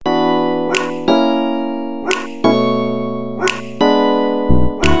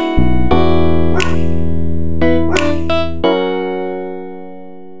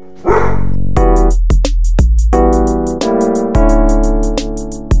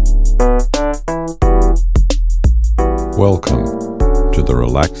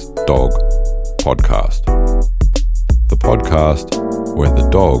Podcast. The podcast where the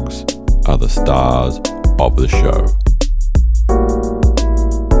dogs are the stars of the show.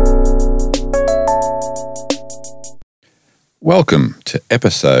 Welcome to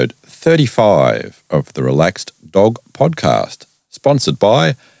episode 35 of the Relaxed Dog Podcast, sponsored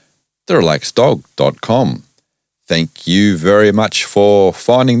by therelaxeddog.com. Thank you very much for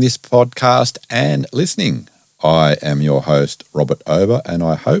finding this podcast and listening. I am your host, Robert Ober, and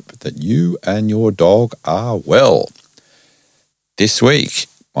I hope that you and your dog are well. This week,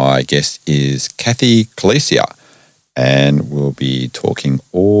 my guest is Kathi, and we'll be talking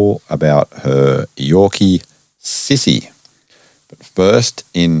all about her Yorkie, Sissy. But first,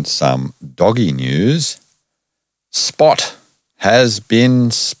 in some doggy news, Spot has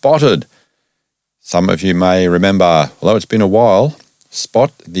been spotted. Some of you may remember, although it's been a while,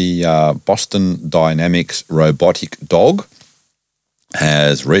 Spot, the Boston Dynamics robotic dog,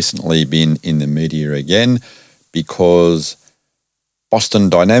 has recently been in the media again because Boston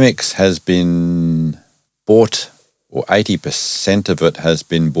Dynamics has been bought, or 80% of it has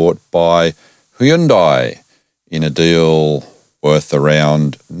been bought by Hyundai in a deal worth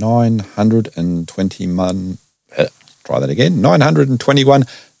around $921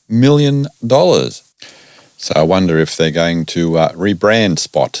 million. So I wonder if they're going to rebrand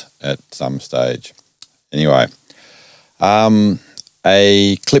Spot at some stage. Anyway,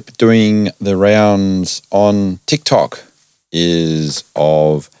 a clip doing the rounds on TikTok is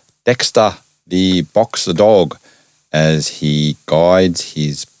of Dexter, the boxer dog, as he guides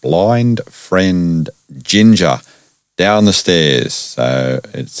his blind friend Ginger down the stairs. So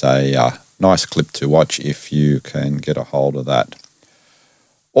it's a nice clip to watch if you can get a hold of that.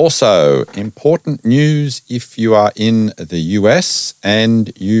 Also, important news if you are in the US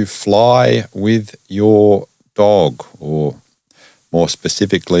and you fly with your dog, or more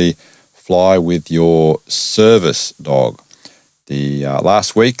specifically, fly with your service dog.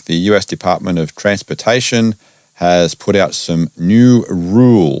 Last week, the US Department of Transportation has put out some new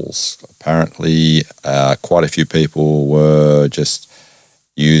rules. Apparently, quite a few people were just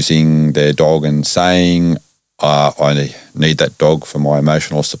using their dog and saying, I need that dog for my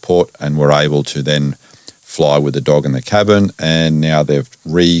emotional support, and were able to then fly with the dog in the cabin, and now they've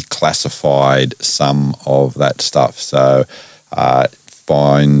reclassified some of that stuff. So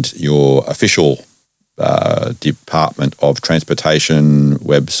find your official Department of Transportation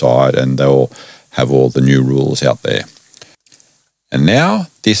website and they'll have all the new rules out there. And now,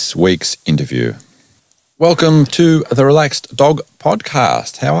 this week's interview. Welcome to the Relaxed Dog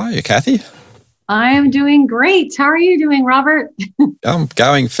Podcast. How are you, Kathi? I'm doing great. How are you doing, Robert? I'm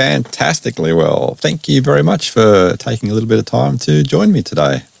going fantastically well. Thank you very much for taking a little bit of time to join me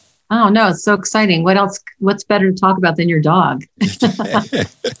today. Oh, no, it's so exciting. What's better to talk about than your dog? Yeah.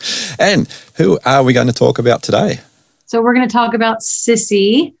 And who are we going to talk about today? So we're going to talk about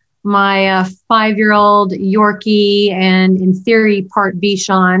Sissy, my 5-year-old Yorkie, and in theory, part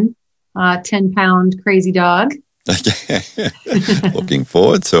Bichon, 10-pound crazy dog. Looking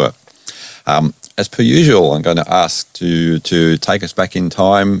forward to it. As per usual, I'm going to ask to take us back in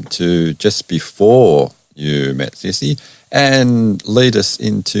time to just before you met Sissy and lead us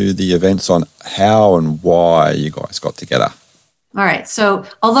into the events on how and why you guys got together. All right. So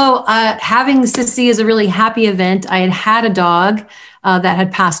although having Sissy is a really happy event, I had a dog that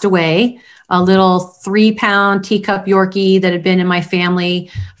had passed away, a little 3-pound teacup Yorkie that had been in my family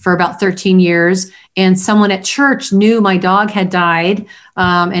for about 13 years. And someone at church knew my dog had died.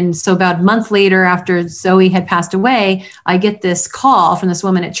 And so about a month later, after Zoe had passed away, I get this call from this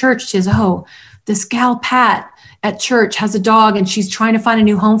woman at church. She says, "Oh, this gal Pat at church has a dog and she's trying to find a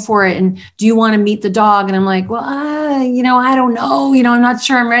new home for it. And do you want to meet the dog?" And I'm like, "Well, I don't know. I'm not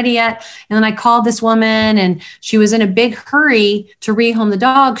sure I'm ready yet." And then I called this woman and she was in a big hurry to rehome the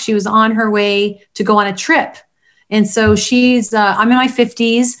dog. She was on her way to go on a trip. And so I'm in my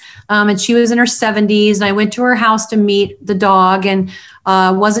 50s and she was in her 70s. And I went to her house to meet the dog and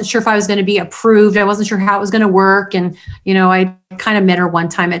wasn't sure if I was going to be approved. I wasn't sure how it was going to work. And, I kind of met her one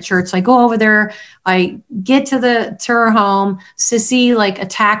time at church. So I go over there, I get to her home. Sissy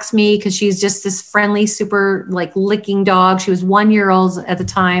attacks me because she's just this friendly, super licking dog. She was 1 year old at the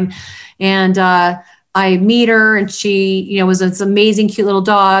time. And I meet her and she, was this amazing, cute little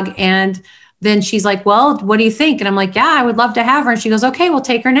dog. And then she's like, "Well, what do you think?" And I'm like, "Yeah, I would love to have her." And she goes, "Okay, we'll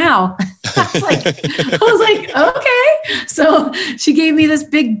take her now." I was like, "Okay." So she gave me this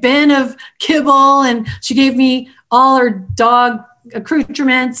big bin of kibble and she gave me all her dog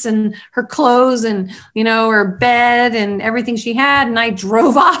accoutrements and her clothes and, her bed and everything she had. And I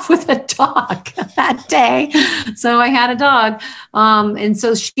drove off with a dog that day. So I had a dog. And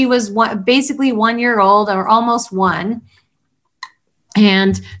so she was basically 1 year old or almost one.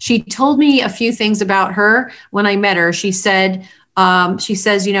 And she told me a few things about her when I met her. She says,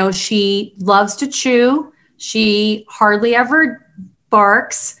 she loves to chew. She hardly ever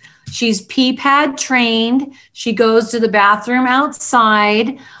barks. She's pee pad trained. She goes to the bathroom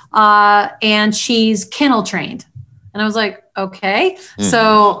outside, and she's kennel trained. And I was like, okay,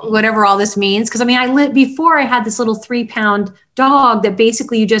 so whatever all this means. Cause before I had this little 3-pound dog that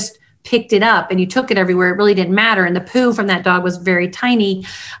basically you just picked it up and you took it everywhere. It really didn't matter. And the poo from that dog was very tiny,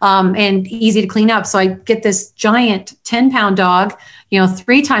 and easy to clean up. So I get this giant 10-pound dog,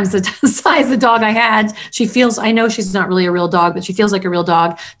 3 times the size of the dog I had. I know she's not really a real dog, but she feels like a real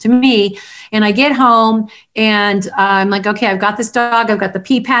dog to me. And I get home and I'm like, okay, I've got this dog. I've got the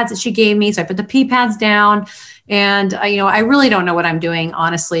pee pads that she gave me. So I put the pee pads down. And, I really don't know what I'm doing,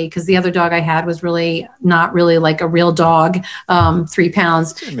 honestly, because the other dog I had was really not really like a real dog, 3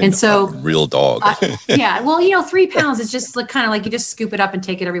 pounds. And so real dog. yeah. Well, 3 pounds is just kind of like you just scoop it up and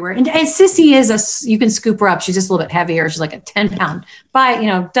take it everywhere. And Sissy you can scoop her up. She's just a little bit heavier. She's like a 10-pound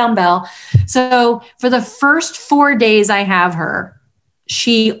dumbbell. So for the first 4 days I have her,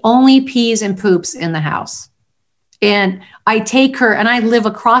 she only pees and poops in the house. And I take her, and I live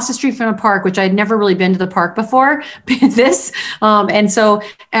across the street from a park, which I'd never really been to the park before. And so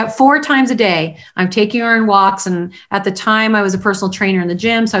at 4 times a day, I'm taking her on walks. And at the time I was a personal trainer in the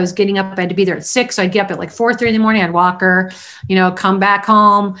gym. So I was getting up, I had to be there at 6. So I'd get up at like 4:30 in the morning. I'd walk her, come back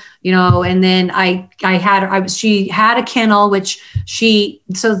home, and then she had a kennel,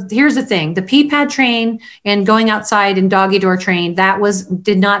 so here's the thing, the pee pad train and going outside and doggy door train,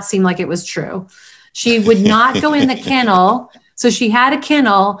 did not seem like it was true. She would not go in the kennel. So she had a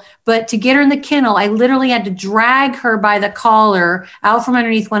kennel, but to get her in the kennel, I literally had to drag her by the collar out from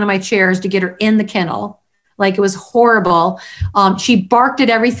underneath one of my chairs to get her in the kennel. Like, it was horrible. She barked at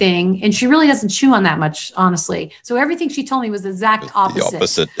everything, and she really doesn't chew on that much, honestly. So everything she told me was the exact opposite. The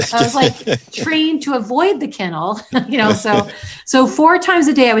opposite. I was like trained to avoid the kennel, so 4 times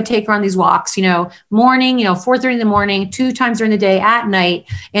a day I would take her on these walks, morning, 4:30 in the morning, 2 times during the day, at night.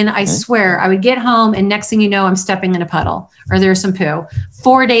 And I swear I would get home, and next thing you know, I'm stepping in a puddle or there's some poo.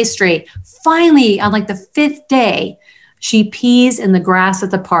 4 days straight. Finally, on like the 5th day, she pees in the grass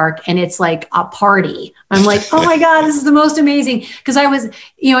at the park, and it's like a party. I'm like, oh my God, this is the most amazing. Because I was,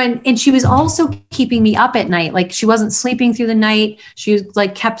 and she was also keeping me up at night. Like, she wasn't sleeping through the night. She was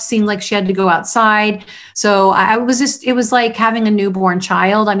like, kept seeming like she had to go outside. So it was like having a newborn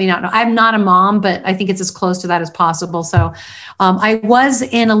child. I mean, I'm not a mom, but I think it's as close to that as possible. So I was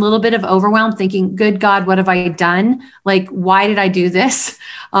in a little bit of overwhelm, thinking, good God, what have I done? Like, why did I do this?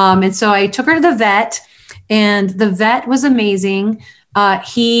 And so I took her to the vet. And the vet was amazing.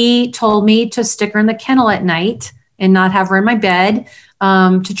 He told me to stick her in the kennel at night and not have her in my bed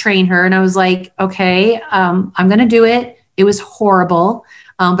to train her. And I was like, okay, I'm going to do it. It was horrible.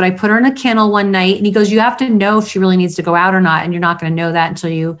 But I put her in a kennel one night, and he goes, you have to know if she really needs to go out or not. And you're not going to know that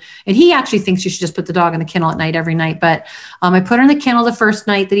until and he actually thinks you should just put the dog in the kennel at night every night. But I put her in the kennel the first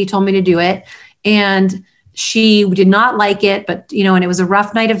night that he told me to do it. And she did not like it, but, and it was a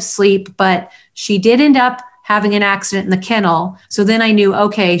rough night of sleep, but she did end up having an accident in the kennel. So then I knew,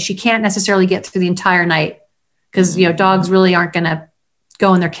 okay, she can't necessarily get through the entire night because, dogs really aren't going to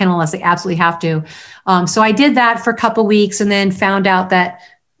go in their kennel unless they absolutely have to. So I did that for a couple of weeks, and then found out that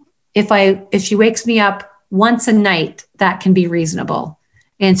if she wakes me up once a night, that can be reasonable.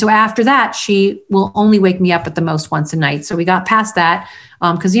 And so after that, she will only wake me up at the most once a night. So we got past that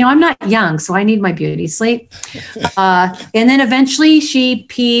because, I'm not young, so I need my beauty sleep. And then eventually she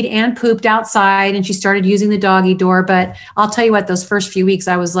peed and pooped outside, and she started using the doggy door. But I'll tell you what, those first few weeks,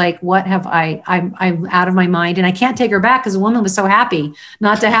 I was like, what have I'm out of my mind, and I can't take her back because the woman was so happy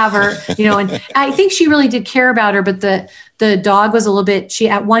not to have her, and I think she really did care about her, but the dog was a little bit,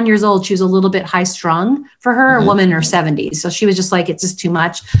 at 1 year old, she was a little bit high strung for her, a woman in her 70s. So she was just like, it's just too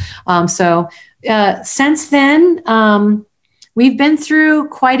much. Since then, we've been through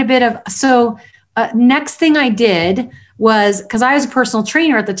quite a bit of, next thing I did was, because I was a personal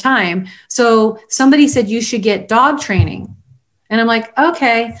trainer at the time. So somebody said, you should get dog training. And I'm like,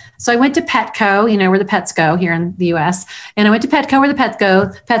 okay. So I went to Petco, where the pets go here in the US. And I went to Petco where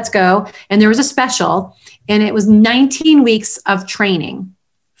the pets go. And there was a special, and it was 19 weeks of training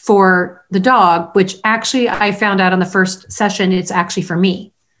for the dog, which actually I found out on the first session, it's actually for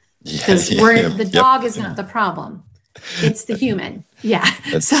me, because the dog is not the problem. It's the human. Yeah.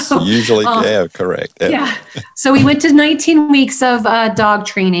 It's usually, correct. Yeah. So we went to 19 weeks of dog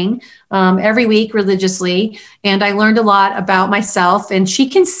training every week religiously. And I learned a lot about myself, and she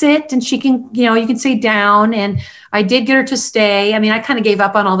can sit and she can, you can say down. And I did get her to stay. I mean, I kind of gave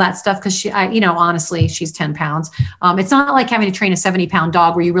up on all that stuff because honestly, she's 10 pounds. It's not like having to train a 70-pound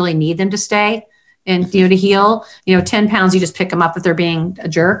dog where you really need them to stay and, to heal. 10 pounds, you just pick them up if they're being a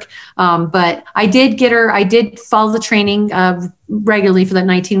jerk. But I did follow the training regularly for that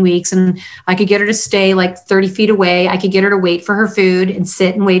 19 weeks, and I could get her to stay like 30 feet away. I could get her to wait for her food and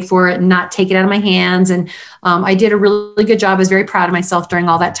sit and wait for it and not take it out of my hands. And I did a really good job. I was very proud of myself during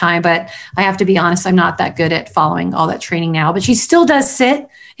all that time, but I have to be honest, I'm not that good at following all that training now, but she still does sit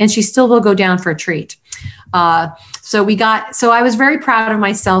and she still will go down for a treat. So I was very proud of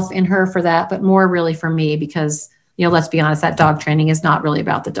myself and her for that, but more really for me, because, let's be honest, that dog training is not really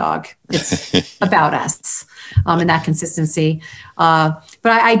about the dog. It's about us, and that consistency. But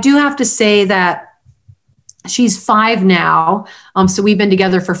I do have to say that she's 5 now. So we've been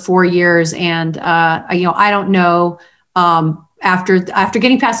together for 4 years, and, I don't know, after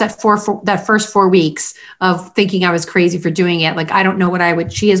getting past that first 4 weeks of thinking I was crazy for doing it, like, I don't know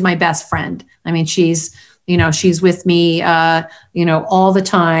what she is my best friend. I mean, she's with me, all the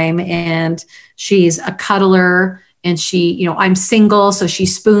time, and she's a cuddler, and I'm single, so she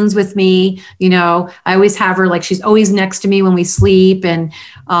spoons with me. I always have her, like, she's always next to me when we sleep, and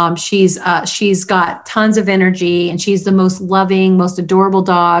she's got tons of energy, and she's the most loving, most adorable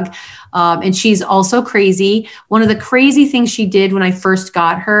dog. And she's also crazy. One of the crazy things she did when I first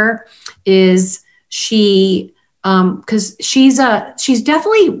got her is because she's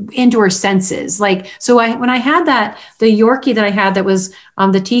definitely into her senses. Like, so when I had the Yorkie that I had, that was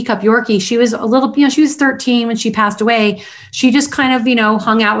the teacup Yorkie, she was a little, she was 13 when she passed away. She just kind of,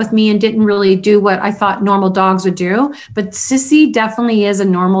 hung out with me and didn't really do what I thought normal dogs would do. But Sissy definitely is a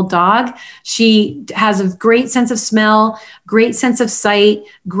normal dog. She has a great sense of smell, great sense of sight,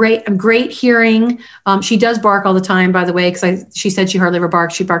 great hearing. She does bark all the time, by the way, because she said she hardly ever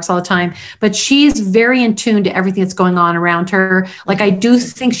barks. She barks all the time, but she's very in tune to everything that's going on around her. Like, I do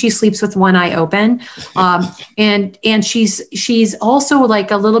think she sleeps with one eye open. And she's also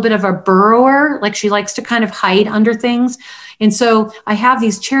like a little bit of a burrower. Like, she likes to kind of hide under things. And so I have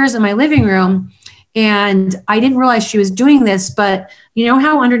these chairs in my living room, and I didn't realize she was doing this, but you know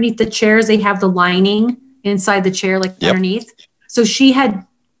how underneath the chairs, they have the lining inside the chair, like underneath. So she had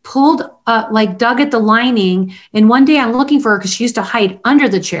pulled, dug at the lining. And one day I'm looking for her because she used to hide under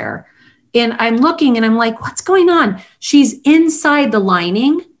the chair. And I'm looking and I'm like, what's going on? She's inside the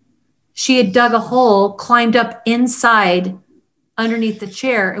lining. She had dug a hole, climbed up inside underneath the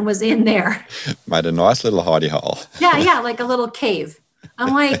chair, and was in there. Made a nice little hidey hole. Yeah, like a little cave.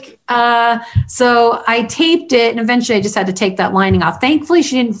 I'm like, so I taped it, and eventually I just had to take that lining off. Thankfully,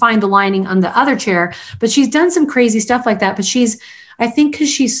 she didn't find the lining on the other chair, but she's done some crazy stuff like that. But I think because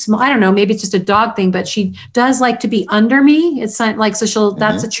she's small, I don't know, maybe it's just a dog thing, but she does like to be under me. It's not like, so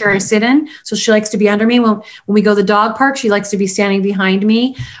that's a chair I sit in. So she likes to be under me. When we go to the dog park, she likes to be standing behind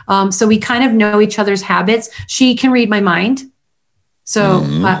me. So we kind of know each other's habits. She can read my mind. So,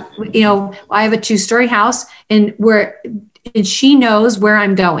 I have a 2-story house, and she knows where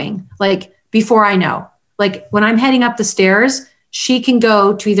I'm going, like, before I know. Like, when I'm heading up the stairs, she can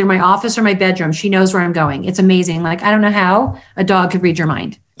go to either my office or my bedroom. She knows where I'm going. It's amazing. Like, I don't know how a dog could read your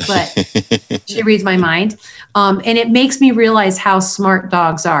mind, but she reads my mind. And it makes me realize how smart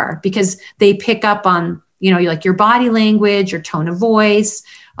dogs are, because they pick up on, like your body language, your tone of voice.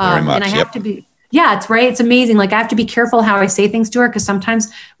 Very much, and I have to be, it's right. It's amazing. Like, I have to be careful how I say things to her, because sometimes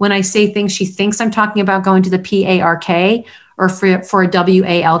when I say things, she thinks I'm talking about going to the PARK or for a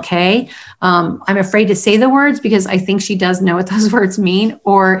WALK. I'm afraid to say the words because I think she does know what those words mean,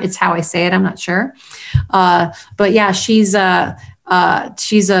 or it's how I say it. I'm not sure. But yeah, she's a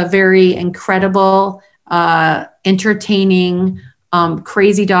very incredible, entertaining,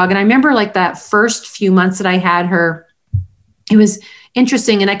 crazy dog. And I remember, like, that first few months that I had her, it was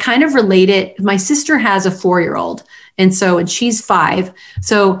interesting. And I kind of relate it. My sister has a 4-year-old. And she's 5.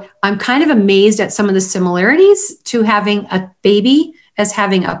 So I'm kind of amazed at some of the similarities to having a baby as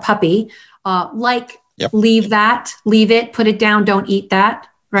having a puppy, leave it, put it down, don't eat that,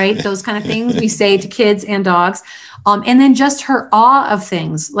 right? Those kind of things we say to kids and dogs. And then just her awe of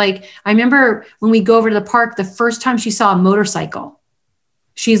things. Like, I remember when we go over to the park, the first time she saw a motorcycle,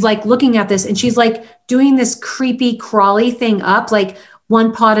 she's like looking at this, and she's like doing this creepy crawly thing up, like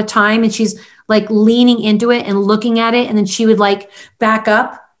one paw at a time. And she's like leaning into it and looking at it. And then she would like back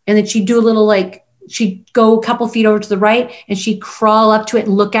up, and then she'd do a little, like, she'd go a couple feet over to the right, and she'd crawl up to it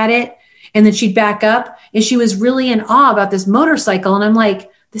and look at it. And then she'd back up and she was really in awe about this motorcycle. And I'm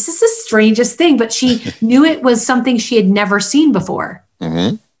like, this is the strangest thing, but she knew it was something she had never seen before.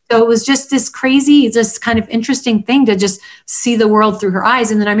 Mm-hmm. So it was just this crazy, this kind of interesting thing to just see the world through her eyes.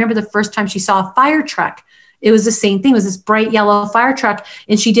 And then I remember the first time she saw a fire truck, it was the same thing. It was this bright yellow fire truck.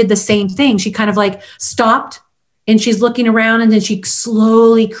 And she did the same thing. She kind of like stopped and she's looking around, and then she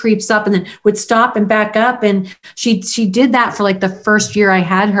slowly creeps up and then would stop and back up. And she did that for like the first year I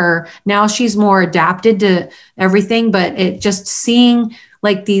had her. Now she's more adapted to everything, but it just seeing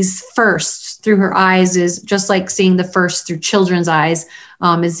like these firsts through her eyes is just like seeing the first through children's eyes,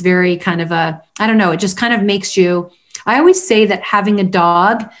 is very kind of I don't know, it just kind of makes you, I always say that having a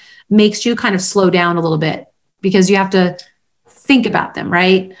dog makes you kind of slow down a little bit because you have to think about them,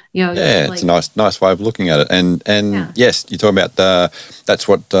 right? Yeah, it's a nice way of looking at it. And yes, you're talking about that's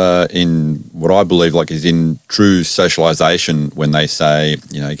what in what I believe like is in true socialization when they say,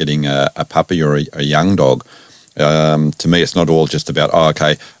 getting a puppy or a young dog. To me, it's not all just about,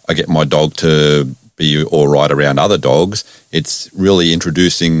 okay, I get my dog to be all right around other dogs. It's really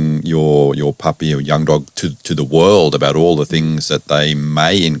introducing your puppy or young dog to the world about all the things that they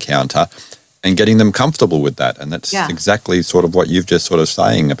may encounter and getting them comfortable with that. And that's exactly sort of what you've just sort of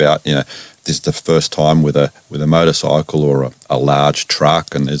saying about, this is the first time with a motorcycle or a large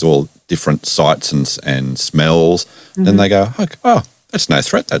truck and there's all different sights and smells. Mm-hmm. Then they go, oh, that's no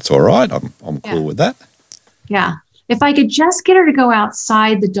threat. That's all right. I'm cool with that. Yeah. If I could just get her to go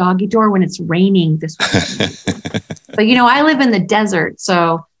outside the doggy door when it's raining, this would But, I live in the desert,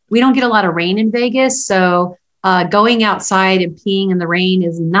 so we don't get a lot of rain in Vegas. So going outside and peeing in the rain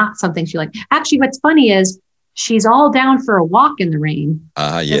is not something she likes. Actually, what's funny is she's all down for a walk in the rain,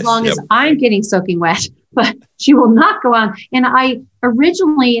 as long as I'm getting soaking wet, but she will not go out.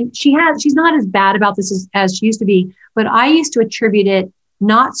 And she's not as bad about this as she used to be, but I used to attribute it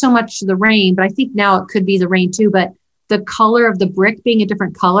not so much to the rain, but I think now it could be the rain too, but the color of the brick being a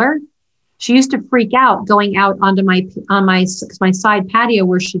different color. She used to freak out going out onto my side patio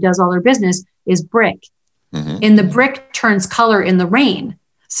where she does all her business is brick. Mm-hmm. And the brick turns color in the rain.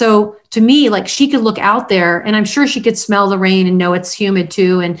 So to me, like she could look out there and I'm sure she could smell the rain and know it's humid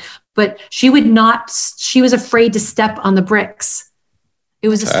too. But she was afraid to step on the bricks. It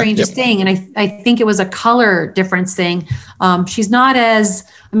was the strangest thing. And I think it was a color difference thing. She's not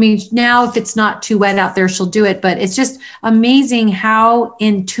now if it's not too wet out there, she'll do it, but it's just amazing how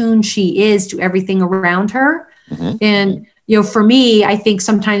in tune she is to everything around her. Mm-hmm. And, for me, I think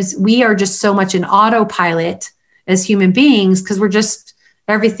sometimes we are just so much in autopilot as human beings because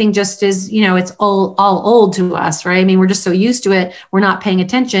everything just is, it's all old to us, right? I mean, we're just so used to it. We're not paying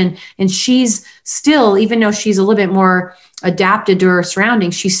attention. And she's still, even though she's a little bit more adapted to her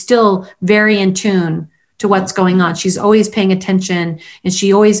surroundings, she's still very in tune to what's going on. She's always paying attention and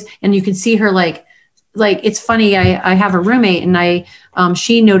you can see her like it's funny. I have a roommate and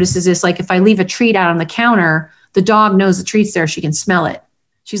she notices this, like if I leave a treat out on the counter, the dog knows the treat's there. She can smell it.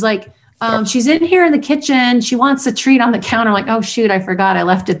 She's like, she's in here in the kitchen. She wants a treat on the counter. I'm like, oh shoot, I forgot I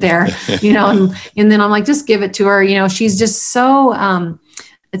left it there, and then I'm like, just give it to her. She's just so,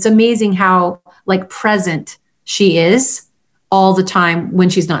 it's amazing how like present she is all the time when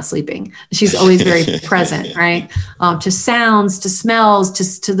she's not sleeping. She's always very present, right? To sounds, to smells,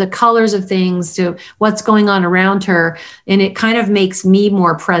 to the colors of things, to what's going on around her. And it kind of makes me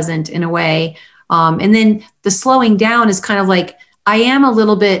more present in a way. And then the slowing down is kind of like, I am a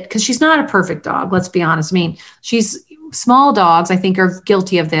little bit, because she's not a perfect dog, let's be honest. I mean, small dogs, I think, are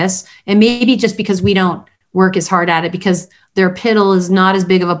guilty of this. And maybe just because we don't work as hard at it, because their piddle is not as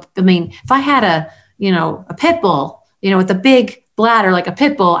big of if I had a pit bull, with a big bladder like a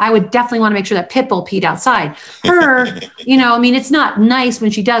pit bull, I would definitely want to make sure that pit bull peed outside. Her, it's not nice when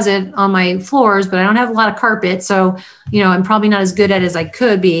she does it on my floors, but I don't have a lot of carpet. So, I'm probably not as good at it as I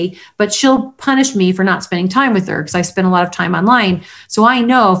could be, but she'll punish me for not spending time with her because I spend a lot of time online. So I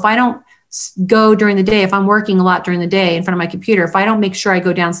know if I don't go during the day, if I'm working a lot during the day in front of my computer, if I don't make sure I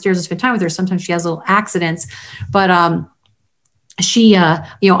go downstairs and spend time with her, sometimes she has little accidents, but, she, I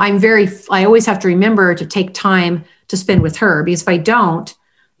always have to remember to take time to spend with her, because if I don't,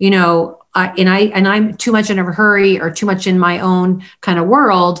 I'm too much in a hurry or too much in my own kind of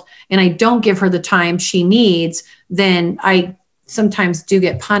world, and I don't give her the time she needs, then I sometimes do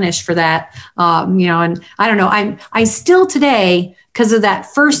get punished for that. And I don't know, I still today, because of that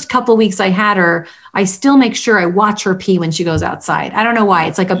first couple of weeks I had her, I still make sure I watch her pee when she goes outside. I don't know why.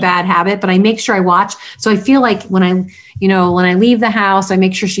 It's like a bad habit, but I make sure I watch. So I feel like when I leave the house, I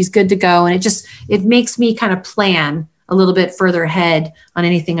make sure she's good to go. And it makes me kind of plan a little bit further ahead on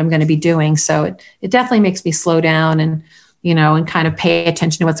anything I'm going to be doing. So it definitely makes me slow down. And, and kind of pay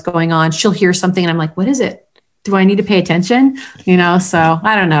attention to what's going on. She'll hear something and I'm like, what is it? Do I need to pay attention? So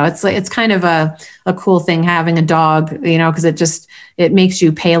I don't know. It's kind of a cool thing having a dog, because it makes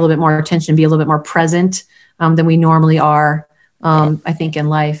you pay a little bit more attention, be a little bit more present than we normally are, I think, in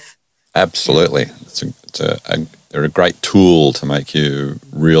life. Absolutely. They're a great tool to make you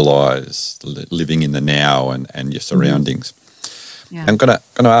realize living in the now and your surroundings. Yeah. I'm gonna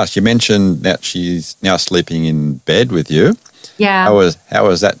ask, you mentioned that she's now sleeping in bed with you. Yeah. How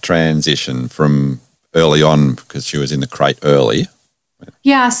was that transition from early on, because she was in the crate early?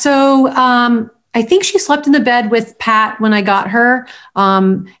 Yeah. So I think she slept in the bed with Pat when I got her.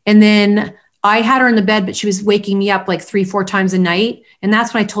 And then I had her in the bed, but she was waking me up like 3-4 times a night. And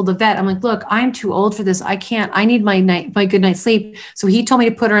that's when I told the vet, I'm like, look, I'm too old for this. I need my good night's sleep. So he told me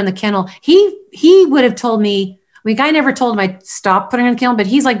to put her in the kennel. He would have told me, I never told him I'd stop putting her in the kennel, but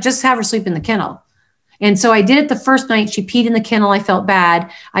he's like, just have her sleep in the kennel. And so I did it the first night. She peed in the kennel. I felt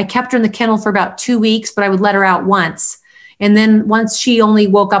bad. I kept her in the kennel for about 2 weeks, but I would let her out once. And then once she only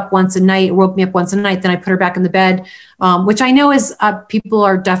woke me up once a night, then I put her back in the bed, which I know is people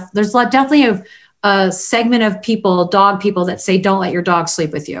are there's definitely a segment of people, dog people, that say, don't let your dog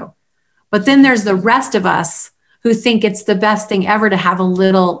sleep with you. But then there's the rest of us who think it's the best thing ever to have a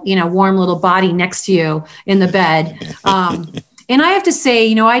little, warm little body next to you in the bed. And I have to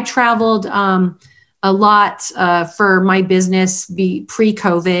say, I traveled a lot for my business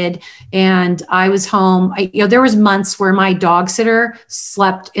pre-COVID, and I was home. There was months where my dog sitter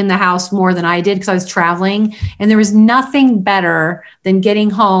slept in the house more than I did because I was traveling, and there was nothing better than getting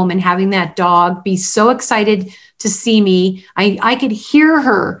home and having that dog be so excited to see me. I could hear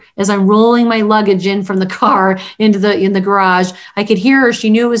her as I'm rolling my luggage in from the car in the garage. I could hear her.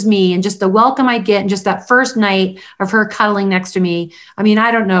 She knew it was me, and just the welcome I get, and just that first night of her cuddling next to me. I mean, I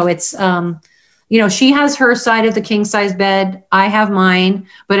don't know. It's she has her side of the king size bed. I have mine,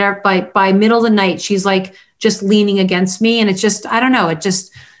 but by middle of the night, she's like just leaning against me. And it's just, I don't know. It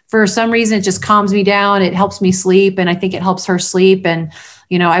just, for some reason, it just calms me down. It helps me sleep. And I think it helps her sleep. And,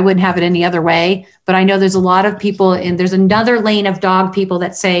 I wouldn't have it any other way, but I know there's a lot of people, and there's another lane of dog people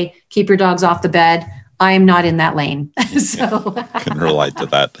that say, keep your dogs off the bed. I am not in that lane. So can relate to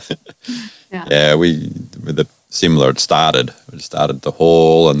that. Yeah. Similar, it started the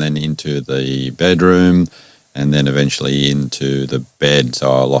hall and then into the bedroom and then eventually into the bed.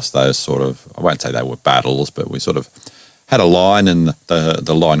 So I lost those sort of, I won't say they were battles, but we sort of had a line, and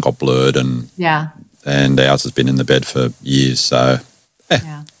the line got blurred, and ours has been in the bed for years. So,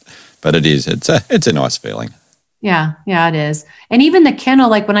 but it's a nice feeling. Yeah, it is. And even the kennel,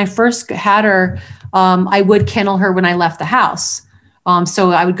 like when I first had her, I would kennel her when I left the house.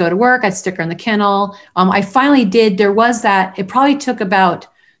 So I would go to work, I'd stick her in the kennel. I finally did. There was that, it probably took about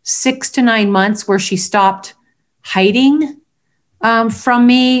 6 to 9 months where she stopped hiding from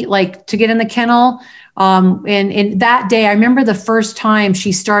me, like to get in the kennel. And that day, I remember the first time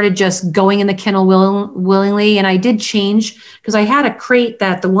she started just going in the kennel willingly. And I did change, because I had a crate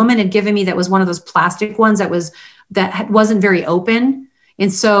that the woman had given me that was one of those plastic ones that wasn't very open.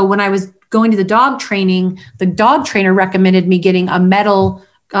 And so when I was going to the dog training, the dog trainer recommended me getting a metal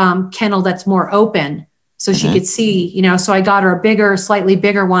kennel that's more open, so she could see, so I got her a bigger, slightly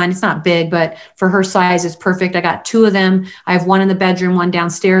bigger one. It's not big, but for her size, it's perfect. I got 2 of them. I have one in the bedroom, one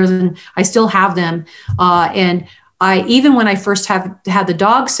downstairs, and I still have them. And even when I first had the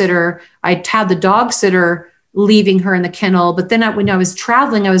dog sitter, I'd have the dog sitter leaving her in the kennel. But then when I was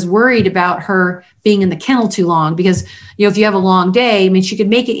traveling, I was worried about her being in the kennel too long, because, if you have a long day, I mean, she could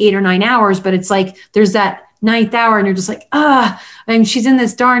make it 8 or 9 hours, but it's like, there's that 9th hour and you're just like, and she's in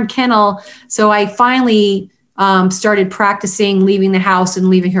this darn kennel. So I finally started practicing leaving the house and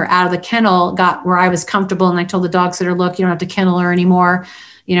leaving her out of the kennel, got where I was comfortable. And I told the dog sitter, look, you don't have to kennel her anymore,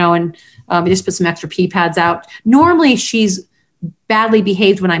 and I just put some extra pee pads out. Normally she's badly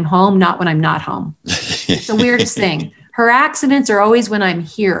behaved when I'm home, not when I'm not home. It's the weirdest thing. Her accidents are always when I'm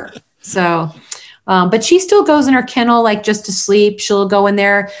here. So, but she still goes in her kennel, like just to sleep. She'll go in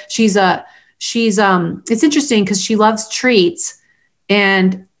there. It's interesting because she loves treats,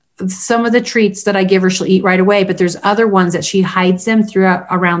 and some of the treats that I give her, she'll eat right away, but there's other ones that she hides them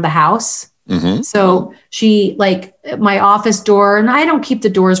around the house. Mm-hmm. So she, like my office door, and I don't keep the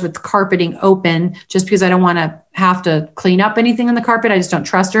doors with the carpeting open just because I don't want to have to clean up anything on the carpet. I just don't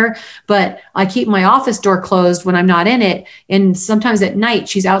trust her, but I keep my office door closed when I'm not in it. And sometimes at night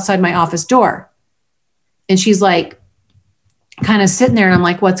she's outside my office door and she's like kind of sitting there and I'm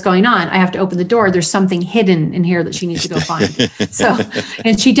like, what's going on? I have to open the door. There's something hidden in here that she needs to go find. So,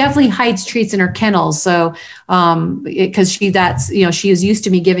 and she definitely hides treats in her kennels. So, because she is used to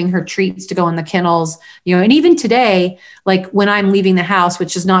me giving her treats to go in the kennels, and even today, like when I'm leaving the house,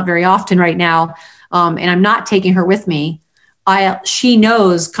 which is not very often right now, and I'm not taking her with me, she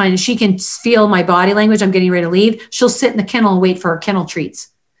knows she can feel my body language. I'm getting ready to leave. She'll sit in the kennel and wait for her kennel treats,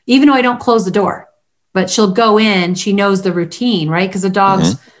 even though I don't close the door. But she'll go in, she knows the routine, right? Because the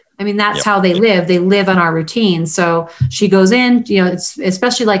dogs, that's how they live. They live on our routine. So she goes in, it's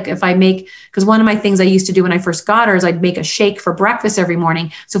especially like if because one of my things I used to do when I first got her is I'd make a shake for breakfast every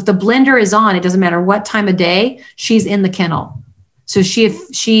morning. So if the blender is on, it doesn't matter what time of day, she's in the kennel. So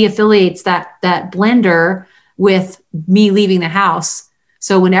she affiliates that blender with me leaving the house.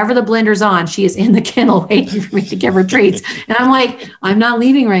 So whenever the blender's on, she is in the kennel waiting for me to give her treats. And I'm like, I'm not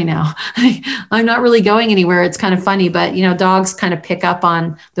leaving right now. I'm not really going anywhere. It's kind of funny, but dogs kind of pick up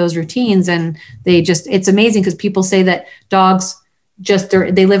on those routines, and it's amazing because people say that dogs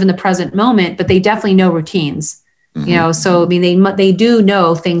they live in the present moment, but they definitely know routines. So they do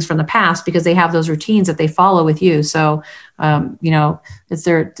know things from the past because they have those routines that they follow with you. So,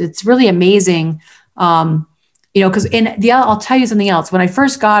 it's really amazing. Because I'll tell you something else. When I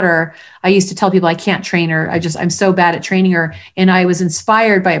first got her, I used to tell people I can't train her. I'm so bad at training her. And I was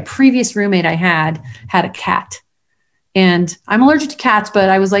inspired by a previous roommate I had a cat. And I'm allergic to cats, but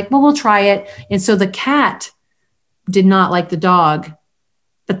I was like, well, we'll try it. And so the cat did not like the dog,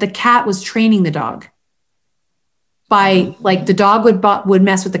 but the cat was training the dog by the dog would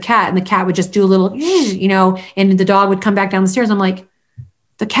mess with the cat and the cat would just do a little, and the dog would come back down the stairs. I'm like,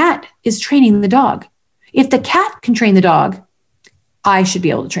 the cat is training the dog. If the cat can train the dog, I should be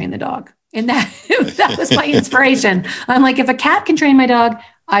able to train the dog. And that was my inspiration. I'm like, if a cat can train my dog,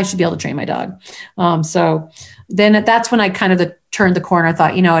 I should be able to train my dog. So then that's when I kind of turned the corner. I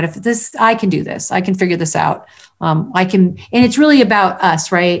thought, if I can do this, I can figure this out. And it's really about us,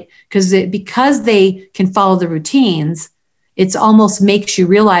 right? Because they can follow the routines, it's almost makes you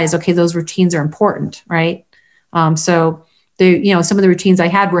realize, okay, those routines are important, right? So some of the routines I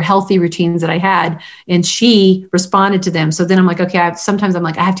had were healthy routines that I had, and she responded to them. So then I'm like, okay, sometimes I'm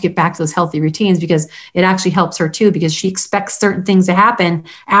like, I have to get back to those healthy routines because it actually helps her too, because she expects certain things to happen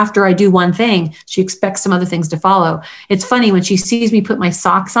after I do one thing. She expects some other things to follow. It's funny when she sees me put my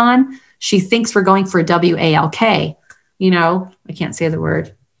socks on, she thinks we're going for a WALK. I can't say the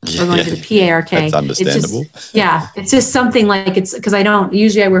word. We're going to the PARK. That's understandable. It's just something like it's because I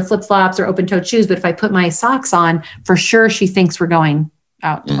wear flip-flops or open-toed shoes, but if I put my socks on, for sure she thinks we're going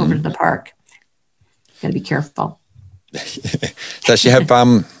out over to the park. Got to be careful. Does she have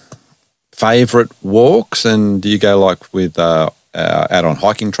favorite walks, and do you go with out on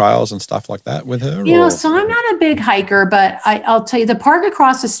hiking trails and stuff like that with her? So I'm not a big hiker, but I'll tell you, the park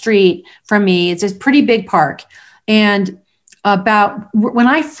across the street from me, it's a pretty big park. And when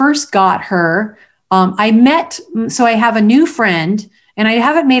I first got her, I have a new friend, and I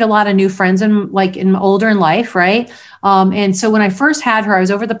haven't made a lot of new friends in older in life. Right. And so when I first had her, I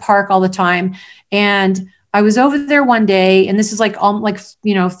was over the park all the time, and I was over there one day, and this is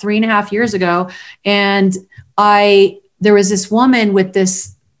 3.5 years ago. And there was this woman with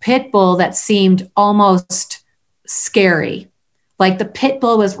this pit bull that seemed almost scary. Like the pit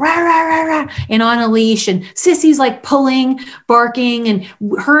bull was rah, rah, rah, rah, and on a leash, and Sissy's pulling, barking, and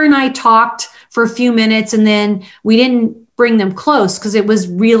her and I talked for a few minutes, and then we didn't bring them close because it was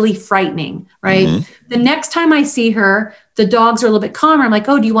really frightening, right? Mm-hmm. The next time I see her, the dogs are a little bit calmer. I'm like,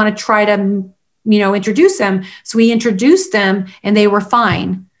 oh, do you want to try to, introduce them? So we introduced them, and they were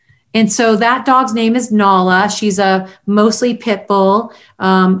fine. And so that dog's name is Nala. She's a mostly pit bull.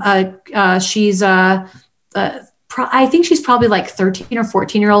 She's I think she's probably 13 or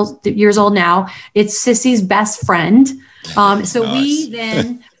 14 years old now. It's Sissy's best friend. So nice. We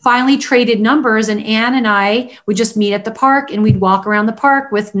then finally traded numbers, and Anne and I would just meet at the park, and we'd walk around the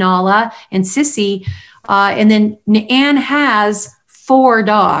park with Nala and Sissy. And then Anne has 4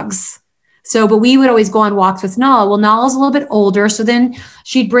 dogs. But we would always go on walks with Nala. Well, Nala's a little bit older, so then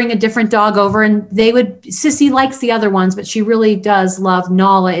she'd bring a different dog over, and Sissy likes the other ones, but she really does love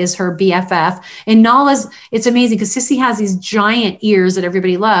Nala is her BFF. And it's amazing because Sissy has these giant ears that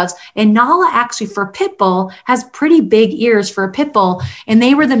everybody loves. And Nala actually, for a pit bull, has pretty big ears for a pit bull. And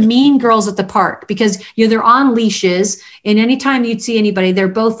they were the mean girls at the park because, they're on leashes. And anytime you'd see anybody, they're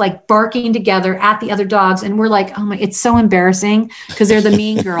both barking together at the other dogs. And we're like, oh my, it's so embarrassing because they're the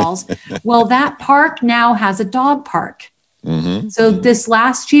mean girls. Well, that park now has a dog park. Mm-hmm. So this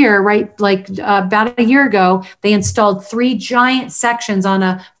last year, right, about a year ago, they installed 3 giant sections on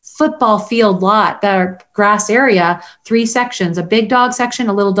a football field lot, that grass area, 3 sections, a big dog section,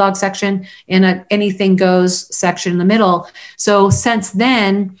 a little dog section, and a anything goes section in the middle. So since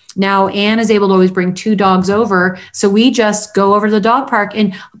then, now Anne is able to always bring 2 dogs over. So we just go over to the dog park.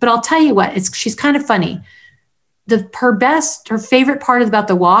 But I'll tell you what, she's kind of funny. Her favorite part about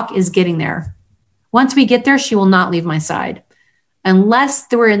the walk is getting there. Once we get there, she will not leave my side. Unless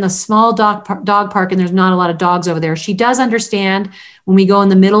we're in the small dog park and there's not a lot of dogs over there. She does understand when we go in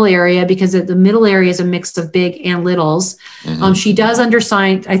the middle area, because the middle area is a mix of big and littles. Mm-hmm. She does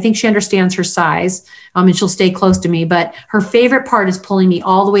understand. I think she understands her size, and she'll stay close to me. But her favorite part is pulling me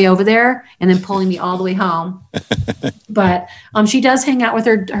all the way over there and then pulling me all the way home. But she does hang out with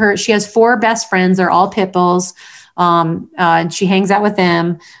her. She has 4 best friends. They're all pit bulls, and she hangs out with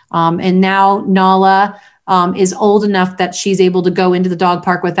them. And now Nala is old enough that she's able to go into the dog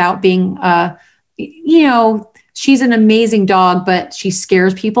park without being, she's an amazing dog, but she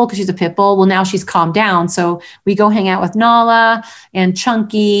scares people because she's a pit bull. Well, now she's calmed down. So we go hang out with Nala and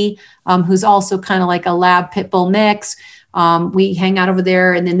Chunky, who's also kind of like a lab pit bull mix. We hang out over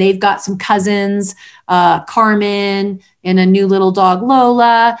there, and then they've got some cousins, Carmen and a new little dog,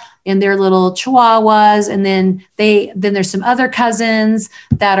 Lola, and their little chihuahuas. And then there's some other cousins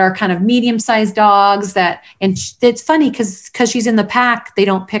that are kind of medium-sized dogs it's funny because she's in the pack, they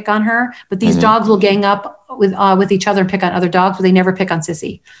don't pick on her, but these dogs will gang up with each other and pick on other dogs, but they never pick on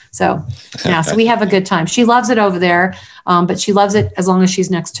Sissy. So yeah, so we have a good time. She loves it over there, but she loves it as long as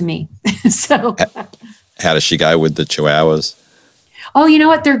she's next to me. So how does she go with the chihuahuas? Oh, you know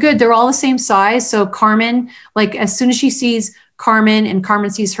what? They're good. They're all the same size. So Carmen, like as soon as she sees Carmen and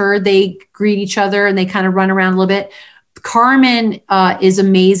Carmen sees her, they greet each other and they kind of run around a little bit. Carmen is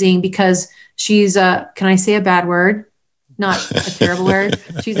amazing because she's can I say a bad word? Not a terrible word.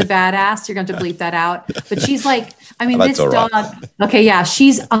 She's a badass. You're going to have to bleep that out. But she's like, this dog. Right. Okay. Yeah.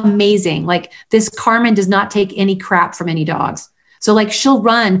 She's amazing. Like this Carmen does not take any crap from any dogs. So like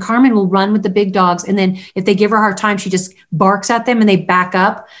Carmen will run with the big dogs. And then if they give her a hard time, she just barks at them and they back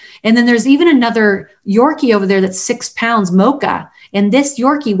up. And then there's even another Yorkie over there that's 6 pounds, Mocha. And this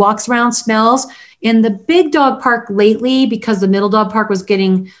Yorkie walks around, smells. In the big dog park lately, because the middle dog park was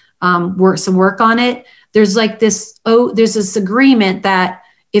getting some work on it, there's like this agreement that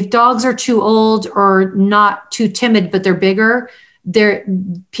if dogs are too old or not too timid, but they're bigger,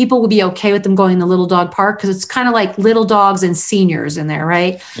 people will be okay with them going in the little dog park because it's kind of like little dogs and seniors in there,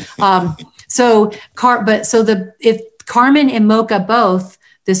 right? If Carmen and Mocha both,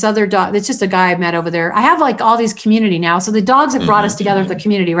 this other dog, it's just a guy I met over there. I have like all these community now. So the dogs have brought us together with the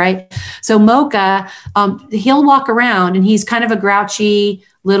community, right? So Mocha, he'll walk around and he's kind of a grouchy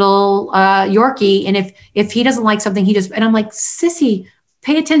little Yorkie. And if he doesn't like something, and I'm like, Sissy,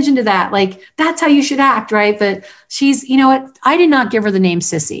 pay attention to that. Like, that's how you should act, right? But she's, you know what? I did not give her the name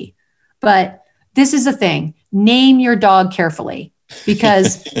Sissy, but this is the thing. Name your dog carefully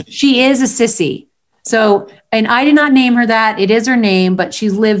because she is a sissy. So, and I did not name her that. It is her name, but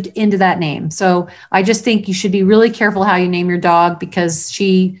she's lived into that name. So I just think you should be really careful how you name your dog because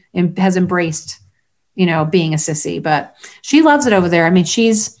she has embraced, being a sissy, but she loves it over there.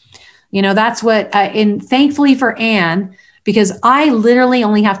 She's, that's what, and thankfully for Anne, because I literally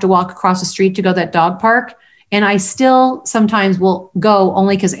only have to walk across the street to go to that dog park. And I still sometimes will go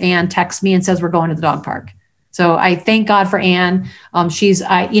only because Anne texts me and says, we're going to the dog park. So I thank God for Anne. And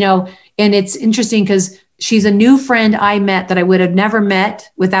it's interesting because she's a new friend I met that I would have never met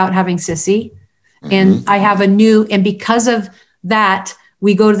without having Sissy. Mm-hmm. And I have and because of that,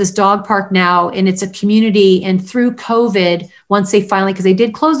 we go to this dog park now and it's a community. And through COVID, once they finally, because they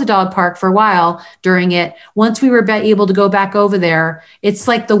did close the dog park for a while during it, once we were able to go back over there, it's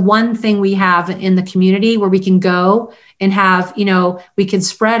like the one thing we have in the community where we can go and have, we can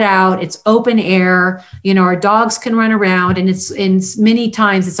spread out, it's open air, our dogs can run around and many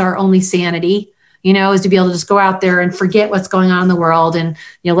times it's our only sanity, is to be able to just go out there and forget what's going on in the world and,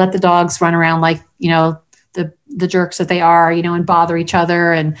 let the dogs run around like, the jerks that they are, and bother each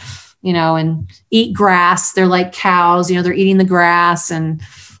other and, and eat grass. They're like cows, they're eating the grass and,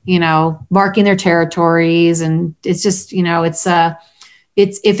 marking their territories. And it's just,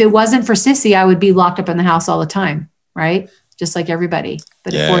 if it wasn't for Sissy, I would be locked up in the house all the time. Right. Just like everybody,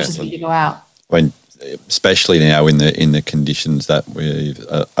 but it forces me to go out. Especially now in the conditions that we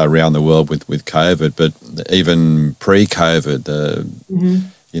around the world with COVID, but even pre-COVID,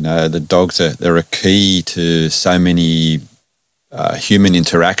 the dogs they're a key to so many human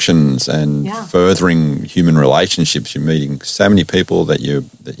interactions and furthering human relationships. You're meeting so many people that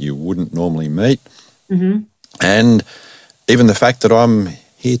you wouldn't normally meet, and even the fact that I'm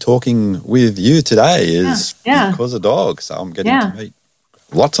here talking with you today is because of dogs. So I'm getting to meet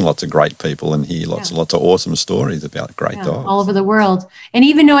lots and lots of great people and hear lots and lots of awesome stories about great dogs. All over the world. And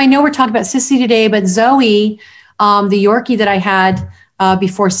even though I know we're talking about Sissy today, but Zoe, the Yorkie that I had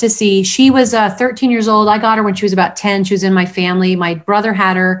before Sissy, she was 13 years old. I got her when she was about 10. She was in my family. My brother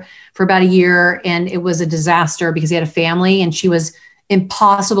had her for about a year, and it was a disaster because he had a family, and she was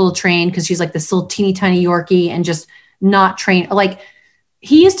impossible to train because she's like this little teeny tiny Yorkie and just not trained. Like,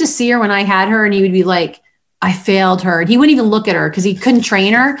 he used to see her when I had her, and he would be like, I failed her. And he wouldn't even look at her because he couldn't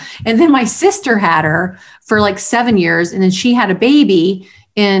train her. And then my sister had her for like 7 years, and then she had a baby.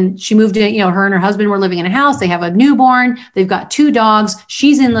 And she moved in, her and her husband were living in a house. They have a newborn. They've got 2 dogs.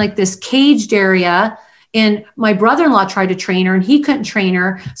 She's in like this caged area. And my brother-in-law tried to train her and he couldn't train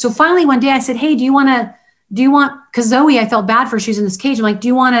her. So finally one day I said, hey, because Zoe, I felt bad for her. She's in this cage. I'm like, do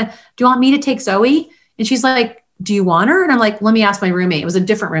you want me to take Zoe? And she's like, do you want her? And I'm like, let me ask my roommate. It was a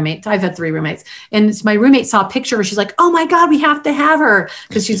different roommate. I've had 3 roommates. And my roommate saw a picture of her. She's like, oh my God, we have to have her.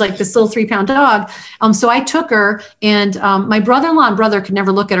 Because she's like this little 3-pound dog. So I took her, and my brother-in-law and brother could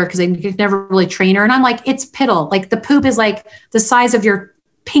never look at her because they could never really train her. And I'm like, it's piddle. Like, the poop is like the size of your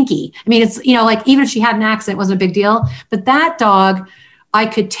pinky. I mean, it's, like, even if she had an accident, it wasn't a big deal. But that dog, I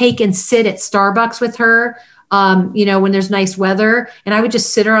could take and sit at Starbucks with her, when there's nice weather. And I would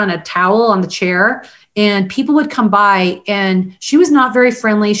just sit her on a towel on the chair. And people would come by, and she was not very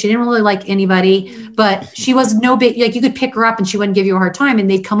friendly. She didn't really like anybody, but she was no big, like, you could pick her up and she wouldn't give you a hard time. And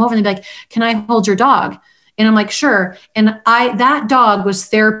they'd come over and they'd be like, can I hold your dog? And I'm like, sure. And that dog was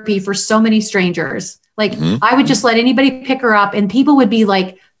therapy for so many strangers. Like, I would just let anybody pick her up, and people would be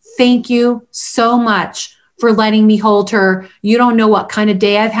like, thank you so much for letting me hold her. You don't know what kind of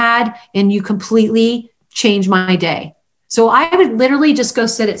day I've had, and you completely changed my day. So I would literally just go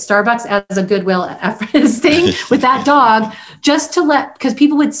sit at Starbucks as a goodwill efforts thing with that dog, just to because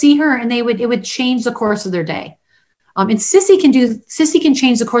people would see her and it would change the course of their day. And Sissy can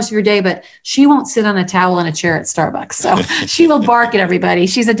change the course of your day, but she won't sit on a towel in a chair at Starbucks. So she will bark at everybody.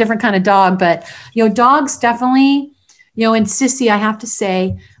 She's a different kind of dog, but dogs definitely, and Sissy, I have to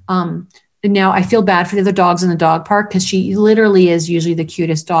say, now I feel bad for the other dogs in the dog park because she literally is usually the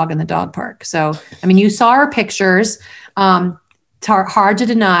cutest dog in the dog park. So, I mean, you saw her pictures. It's hard to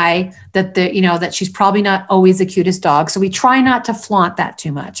deny that that she's probably not always the cutest dog. So we try not to flaunt that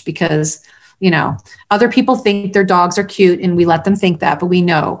too much because, other people think their dogs are cute and we let them think that, but we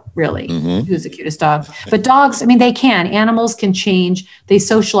know really who's the cutest dog. But dogs, I mean, animals can change. They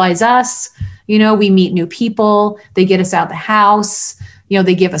socialize us. We meet new people. They get us out of the house.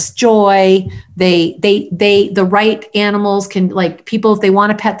 They give us joy. The right animals can, like, people, if they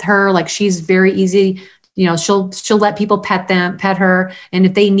want to pet her, like, she's very easy. She'll let people pet her. And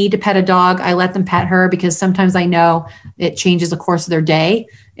if they need to pet a dog, I let them pet her because sometimes I know it changes the course of their day.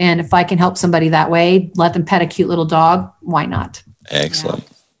 And if I can help somebody that way, let them pet a cute little dog, why not? Excellent.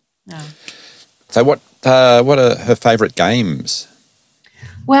 Yeah. So what are her favorite games?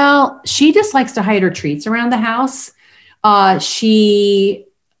 Well, she just likes to hide her treats around the house. She's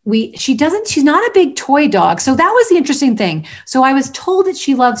not a big toy dog. So that was the interesting thing. So I was told that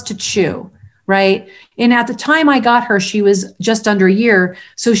she loves to chew, right? And at the time I got her, she was just under a year.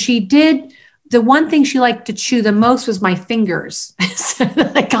 So the one thing she liked to chew the most was my fingers,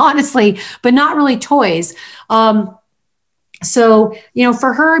 like, honestly, but not really toys. So,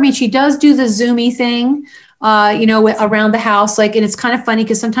 for her, I mean, she does do the zoomy thing, around the house. Like, and it's kind of funny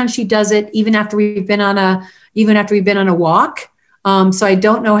because sometimes she does it even after we've been on a walk. So I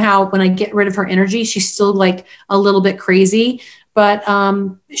don't know how, when I get rid of her energy, she's still like a little bit crazy, but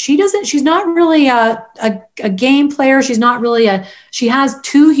she's not really a game player. She's not really she has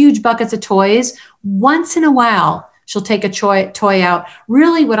 2 huge buckets of toys. Once in a while, she'll take a toy out.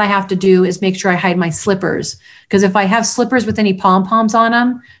 Really what I have to do is make sure I hide my slippers. Because if I have slippers with any pom-poms on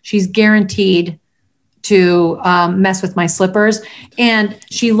them, she's guaranteed to mess with my slippers. And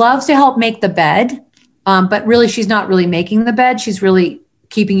she loves to help make the bed. But really, she's not really making the bed. She's really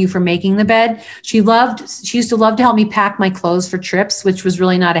keeping you from making the bed. She used to love to help me pack my clothes for trips, which was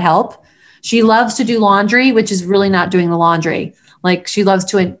really not a help. She loves to do laundry, which is really not doing the laundry. Like, she loves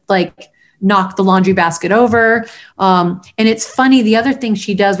to knock the laundry basket over. And it's funny, the other thing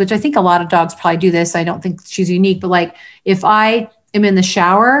she does, which I think a lot of dogs probably do this, I don't think she's unique, but like, if I am in the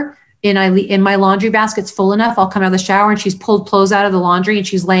shower and my laundry basket's full enough, I'll come out of the shower and she's pulled clothes out of the laundry and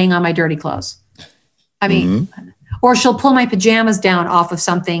she's laying on my dirty clothes. I mean, or she'll pull my pajamas down off of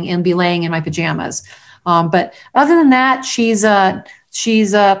something and be laying in my pajamas. But other than that, she's she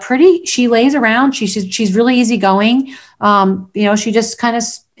lays around. She's really easygoing. She just kind of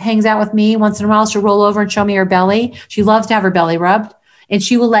hangs out with me. Once in a while, she'll roll over and show me her belly. She loves to have her belly rubbed, and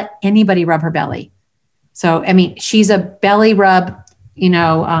she will let anybody rub her belly. So, I mean, she's a belly rub,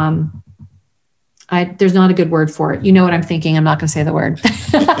 there's not a good word for it. You know what I'm thinking. I'm not going to say the word.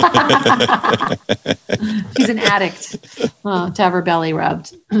 She's an addict. To have her belly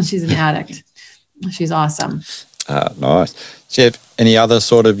rubbed. She's an addict. She's awesome. Nice. Do you have any other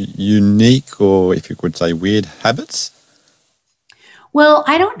sort of unique, or if you could say weird, habits? Well,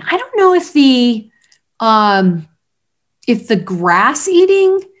 I don't know if the grass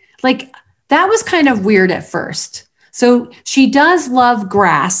eating, like that was kind of weird at first. So she does love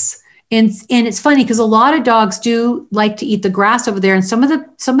grass. And it's funny because a lot of dogs do like to eat the grass over there. And some of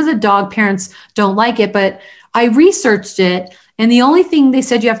the dog parents don't like it, but I researched it. And the only thing they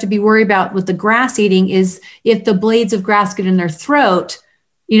said you have to be worried about with the grass eating is if the blades of grass get in their throat,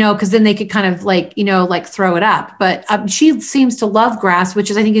 because then they could kind of like throw it up. But she seems to love grass,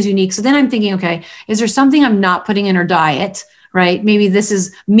 which I think is unique. So then I'm thinking, okay, is there something I'm not putting in her diet? Right? Maybe this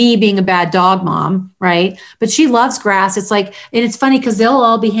is me being a bad dog mom, right? But she loves grass. It's like, and it's funny because they'll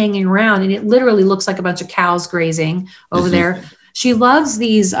all be hanging around and it literally looks like a bunch of cows grazing over there. She loves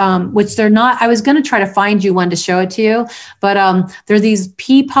these, which they're not, I was going to try to find you one to show it to you, but they're these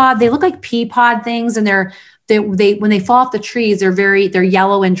pea pod, they look like pea pod things. And they when they fall off the trees, they're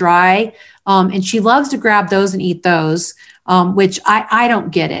yellow and dry. And she loves to grab those and eat those. Which I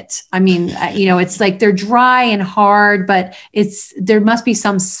don't get it. I mean, it's like they're dry and hard, but there must be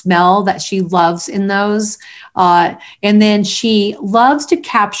some smell that she loves in those. And then she loves to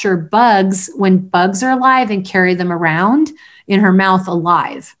capture bugs when bugs are alive and carry them around in her mouth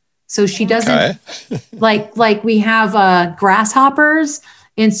alive. So she doesn't like we have grasshoppers.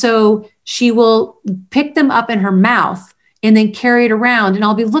 And so she will pick them up in her mouth and then carry it around. And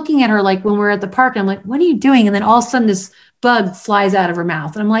I'll be looking at her like when we're at the park and I'm like, what are you doing? And then all of a sudden this bug flies out of her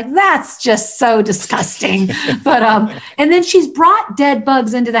mouth. And I'm like, that's just so disgusting. But, and then she's brought dead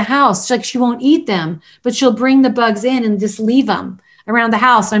bugs into the house. Like she won't eat them, but she'll bring the bugs in and just leave them around the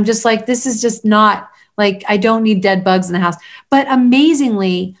house. I'm just like, this is just not like, I don't need dead bugs in the house. But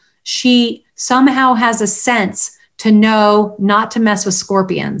amazingly, she somehow has a sense to know not to mess with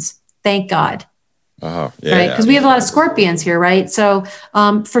scorpions. Thank God. Oh, yeah. Right. Because we have a lot of scorpions here. Right. So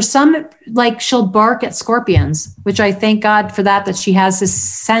for some, like she'll bark at scorpions, which I thank God for that she has this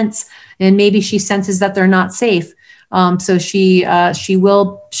sense and maybe she senses that they're not safe. So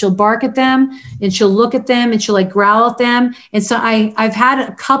she'll bark at them and she'll look at them and she'll like growl at them. And so I've had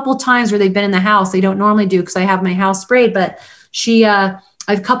a couple times where they've been in the house. They don't normally do because I have my house sprayed, but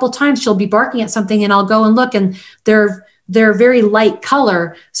a couple times she'll be barking at something and I'll go and look and they're very light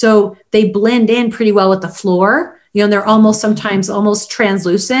color. So they blend in pretty well with the floor, and they're sometimes almost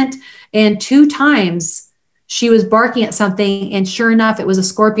translucent. And 2 times she was barking at something and sure enough, it was a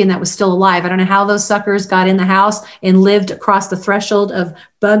scorpion that was still alive. I don't know how those suckers got in the house and lived across the threshold of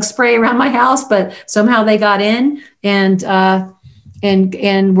bug spray around my house, but somehow they got in and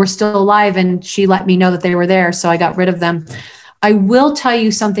were still alive. And she let me know that they were there. So I got rid of them. I will tell you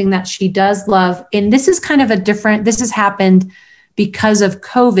something that she does love. And this is kind of this has happened because of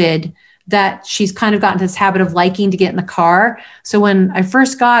COVID, that she's kind of gotten this habit of liking to get in the car. So when I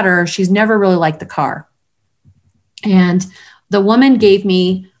first got her, she's never really liked the car. And the woman gave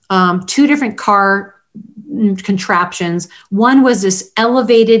me 2 different car contraptions. One was this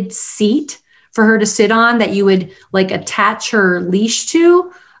elevated seat for her to sit on that you would like attach her leash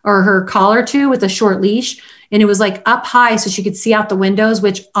to or her collar to with a short leash. And it was like up high so she could see out the windows,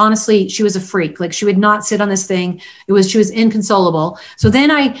 which honestly, she was a freak. Like she would not sit on this thing. She was inconsolable. So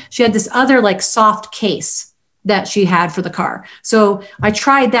then she had this other like soft case that she had for the car. So I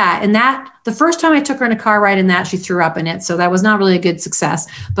tried that. And the first time I took her in a car ride in that, she threw up in it. So that was not really a good success.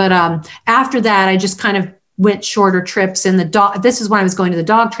 But after that, I just kind of went shorter trips and this is when I was going to the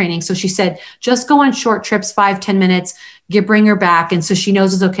dog training. So she said, just go on short trips, 5-10 minutes, bring her back. And so she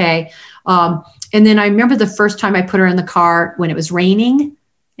knows it's okay. And then I remember the first time I put her in the car when it was raining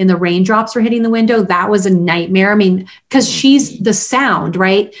and the raindrops were hitting the window. That was a nightmare. I mean, because she's the sound,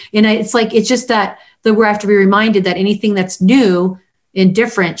 right? And it's just that we have to be reminded that anything that's new and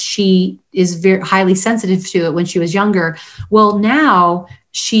different, she is very highly sensitive to it when she was younger. Well, now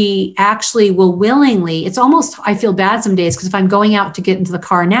she actually will willingly, it's almost, I feel bad some days because if I'm going out to get into the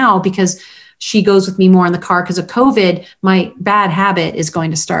car now, because she goes with me more in the car because of COVID, my bad habit is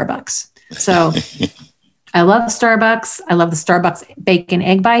going to Starbucks. So I love Starbucks. I love the Starbucks bacon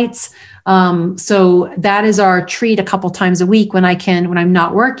egg bites. So that is our treat a couple times a week when I'm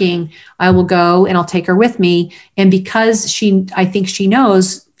not working, I will go and I'll take her with me. And because I think she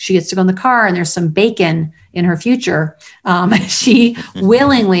knows she gets to go in the car and there's some bacon in her future, she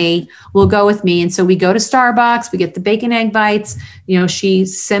willingly will go with me. And so we go to Starbucks, we get the bacon egg bites. She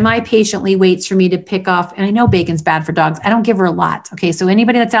semi-patiently waits for me to pick off. And I know bacon's bad for dogs. I don't give her a lot. Okay. So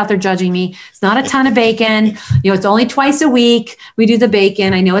anybody that's out there judging me, it's not a ton of bacon. It's only twice a week. We do the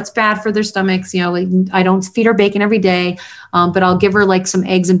bacon. I know it's bad for their stomachs. I don't feed her bacon every day. But I'll give her like some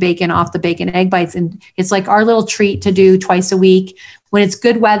eggs and bacon off the bacon egg bites. And it's like our little treat to do twice a week. When it's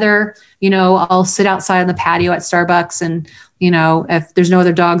good weather, I'll sit outside on the patio at Starbucks and, if there's no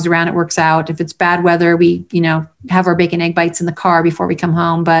other dogs around, it works out. If it's bad weather, we, have our bacon egg bites in the car before we come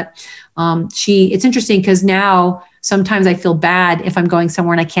home. But it's interesting because now sometimes I feel bad if I'm going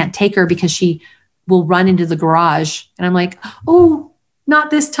somewhere and I can't take her because she will run into the garage. And I'm like, oh, not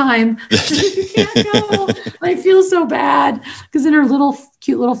this time. You can't go. I feel so bad because in her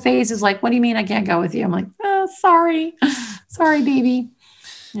cute little face is like, what do you mean I can't go with you? I'm like, oh, sorry, baby.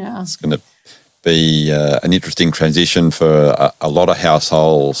 Yeah. It's going to be an interesting transition for a lot of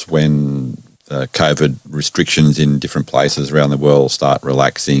households when COVID restrictions in different places around the world start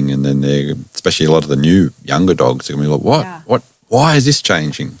relaxing. And then especially a lot of the new younger dogs are going to be like, why is this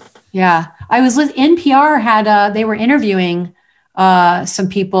changing? Yeah. I was with NPR they were interviewing some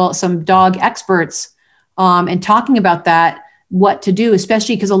people, some dog experts, and talking about that, what to do,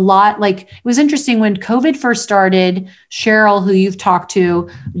 especially because it was interesting when COVID first started. Cheryl, who you've talked to,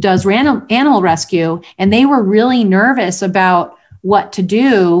 does animal rescue, and they were really nervous about what to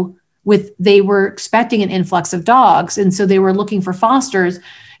do they were expecting an influx of dogs. And so they were looking for fosters.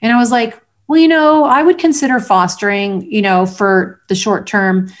 And I was like, well, I would consider fostering, for the short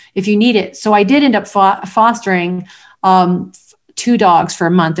term if you need it. So I did end up fostering, 2 dogs for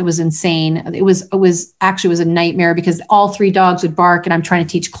a month. It was insane. It was a nightmare because all 3 dogs would bark and I'm trying to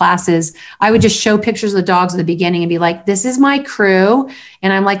teach classes. I would just show pictures of the dogs at the beginning and be like, this is my crew.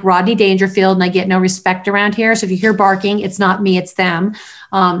 And I'm like Rodney Dangerfield and I get no respect around here. So if you hear barking, it's not me, it's them.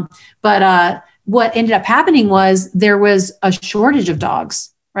 But what ended up happening was there was a shortage of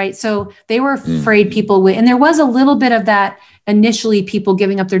dogs, right? So they were afraid people would, and there was a little bit of that initially, people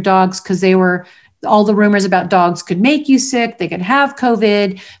giving up their dogs because they were all the rumors about dogs could make you sick. They could have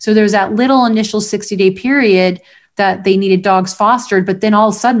COVID. So there's that little initial 60-day period that they needed dogs fostered, but then all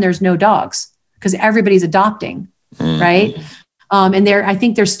of a sudden there's no dogs because everybody's adopting, right? And I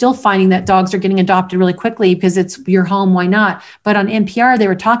think they're still finding that dogs are getting adopted really quickly because it's your home, why not? But on NPR, they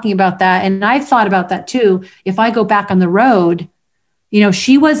were talking about that. And I've thought about that too. If I go back on the road,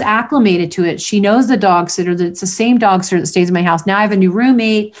 she was acclimated to it. She knows the dog sitter, that it's the same dog sitter that stays in my house. Now I have a new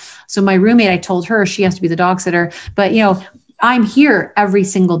roommate. So my roommate, I told her she has to be the dog sitter, but I'm here every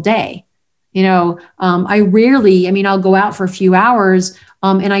single day. I rarely, I'll go out for a few hours.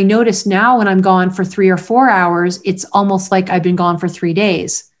 And I notice now when I'm gone for 3 or 4 hours, it's almost like I've been gone for 3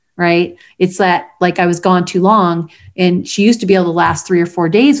 days, right? It's that like I was gone too long, and she used to be able to last 3 or 4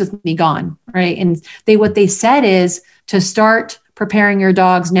 days with me gone. Right. And what they said is to start preparing your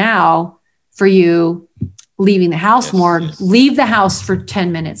dogs now for you leaving the house more. Yes. Leave the house for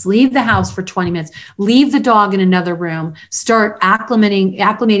 10 minutes, leave the house for 20 minutes, leave the dog in another room, start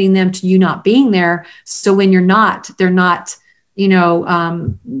acclimating them to you not being there. So when they're not,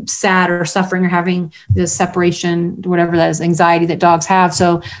 sad or suffering or having this separation, whatever that is, anxiety that dogs have.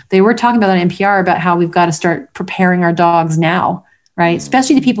 So they were talking about on NPR about how we've got to start preparing our dogs now, right?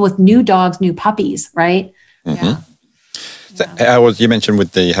 Especially the people with new dogs, new puppies, right? Mm-hmm. Yeah. So how was, you mentioned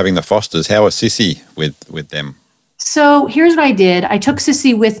with having the fosters, how was Sissy with them? So here's what I did. I took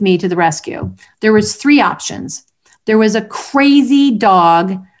Sissy with me to the rescue. There was 3 options. There was a crazy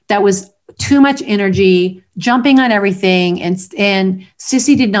dog that was too much energy, jumping on everything. And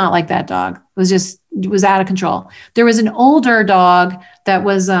Sissy did not like that dog. It was out of control. There was an older dog that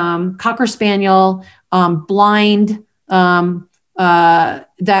was Cocker Spaniel, blind, but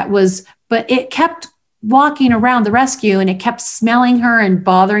it kept walking around the rescue and it kept smelling her and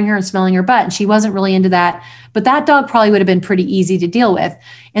bothering her and smelling her butt. And she wasn't really into that, but that dog probably would have been pretty easy to deal with.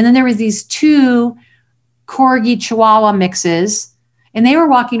 And then there was these 2 Corgi Chihuahua mixes, and they were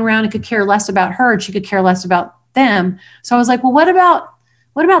walking around and could care less about her and she could care less about them. So I was like, well, what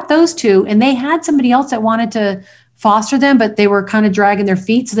about those 2? And they had somebody else that wanted to foster them, but they were kind of dragging their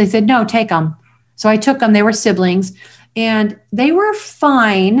feet. So they said, no, take them. So I took them. They were siblings and they were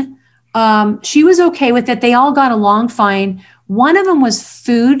fine. She was okay with it. They all got along fine. One of them was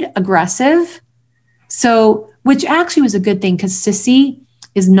food aggressive. So, which actually was a good thing because Sissy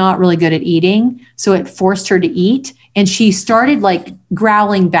is not really good at eating. So it forced her to eat. And she started like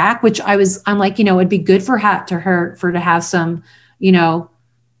growling back, which I'm like, it'd be good for her to have some, a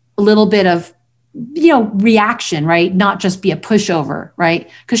little bit of reaction, right? Not just be a pushover, right?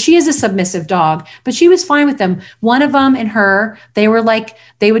 Because she is a submissive dog, but she was fine with them. One of them and her, they were like,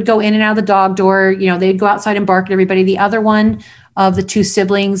 they would go in and out of the dog door, they'd go outside and bark at everybody. The other one of the two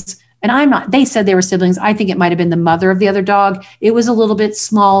siblings, and they said they were siblings. I think it might've been the mother of the other dog. It was a little bit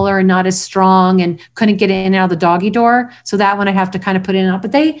smaller and not as strong and couldn't get in and out of the doggy door. So that one I'd have to kind of put in and out,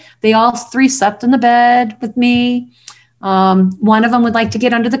 but they all three slept in the bed with me. One of them would like to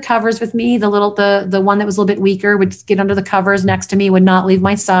get under the covers with me. The one that was a little bit weaker would get under the covers next to me, would not leave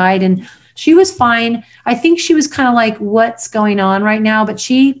my side. And she was fine. I think she was kind of like, what's going on right now? But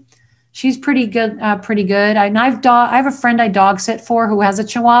she's pretty good. I have a friend I dog sit for who has a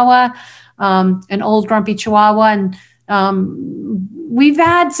Chihuahua, an old grumpy Chihuahua. And, we've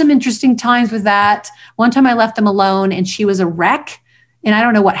had some interesting times with that. One time I left them alone and she was a wreck. And I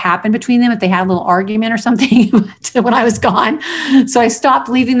don't know what happened between them, if they had a little argument or something when I was gone. So I stopped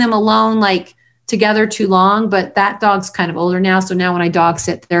leaving them alone, like together too long, but that dog's kind of older now. So now when I dog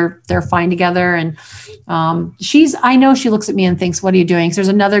sit, they're fine together. And I know she looks at me and thinks, what are you doing? So there's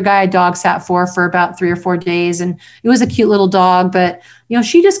another guy I dog sat for about 3 or 4 days. And it was a cute little dog, but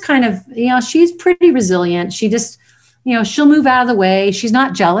she just kind of, she's pretty resilient. She just, she'll move out of the way. She's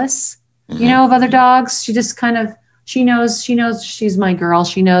not jealous, of other dogs. She just kind of, she knows she's my girl.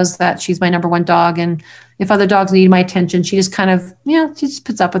 She knows that she's my number one dog. And if other dogs need my attention, she just kind of, she just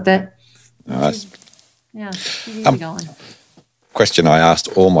puts up with it. Nice. She's easy going. Question I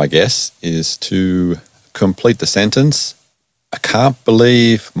asked all my guests is to complete the sentence. I can't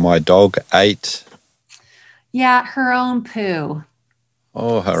believe my dog ate. Yeah, her own poo.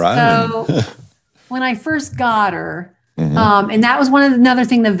 Oh, her own. So when I first got her, and that was another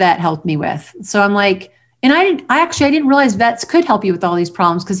thing the vet helped me with. So I'm like, and I didn't realize vets could help you with all these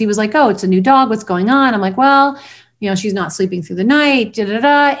problems, because he was like, oh, it's a new dog. What's going on? I'm like, well, she's not sleeping through the night.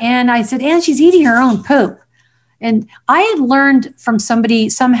 And I said, and she's eating her own poop. And I had learned from somebody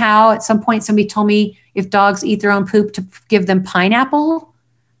somehow at some point, somebody told me if dogs eat their own poop to give them pineapple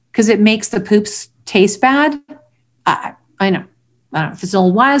because it makes the poops taste bad. I know. I don't know if it's an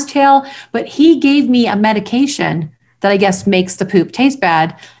old wives' tale, but he gave me a medication that I guess makes the poop taste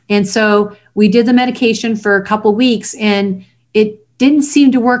bad. And so we did the medication for a couple of weeks and it didn't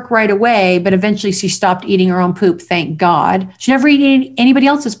seem to work right away, but eventually she stopped eating her own poop. Thank God. She never ate anybody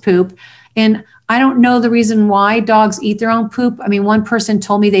else's poop. And I don't know the reason why dogs eat their own poop. I mean, one person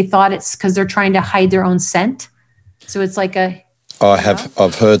told me they thought it's because they're trying to hide their own scent. So it's like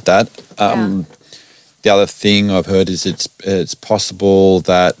I've heard that. The other thing I've heard is it's possible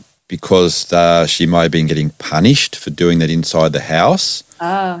that because she might have been getting punished for doing that inside the house.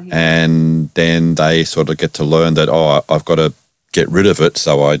 Oh, yeah. And then they sort of get to learn that, I've got to get rid of it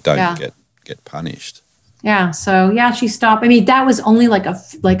so I don't get punished. Yeah. So she stopped. I mean, that was only like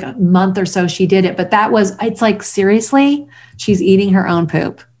a month or so she did it, but it's like, seriously, she's eating her own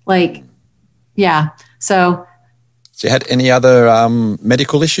poop. Like, yeah. So you had any other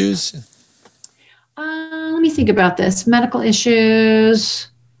medical issues? Let me think about this. Medical issues.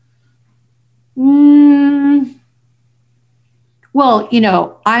 Well,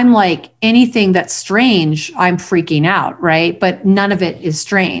 I'm like anything that's strange, I'm freaking out, right? But none of it is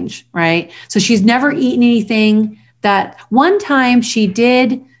strange, right? So she's never eaten anything that one time she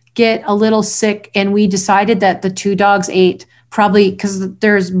did get a little sick and we decided that the two dogs ate probably because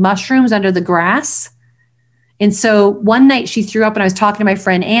there's mushrooms under the grass. And so one night she threw up and I was talking to my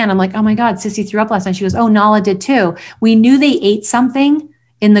friend Ann. I'm like, oh my God, Sissy threw up last night. She goes, oh, Nala did too. We knew they ate something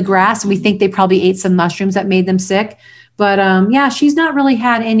in the grass. And we think they probably ate some mushrooms that made them sick. But she's not really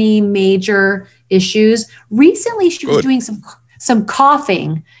had any major issues. Recently, she was doing some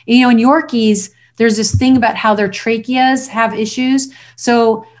coughing. In Yorkies, there's this thing about how their tracheas have issues.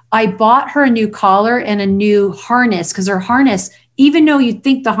 So I bought her a new collar and a new harness because her harness, even though you'd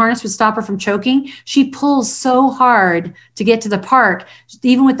think the harness would stop her from choking, she pulls so hard to get to the park.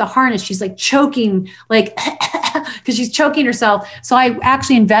 Even with the harness, she's like choking, like because she's choking herself. So I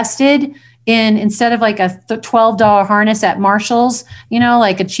actually invested in, instead of like a $12 harness at Marshall's,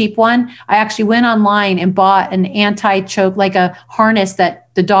 like a cheap one, I actually went online and bought an anti-choke, like a harness that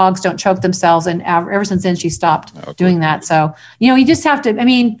the dogs don't choke themselves. And ever since then, she stopped doing that. So, you just have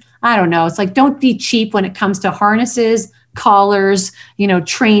to, I don't know. It's like, don't be cheap when it comes to harnesses, collars,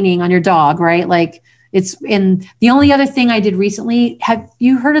 training on your dog, right? Like the only other thing I did recently, have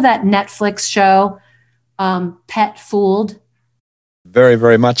you heard of that Netflix show, Pet Fooled? Very,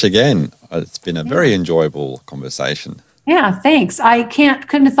 very much again. It's been a very enjoyable conversation. Yeah, thanks. I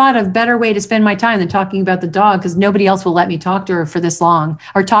couldn't have thought of a better way to spend my time than talking about the dog because nobody else will let me talk to her for this long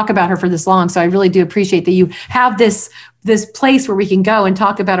or talk about her for this long. So I really do appreciate that you have this place where we can go and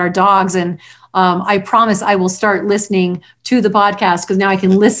talk about our dogs. And I promise I will start listening to the podcast because now I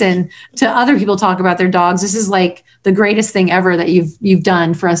can listen to other people talk about their dogs. This is like the greatest thing ever that you've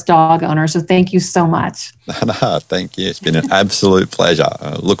done for us dog owners. So thank you so much. No, thank you. It's been an absolute pleasure.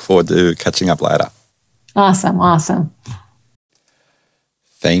 I look forward to catching up later. Awesome.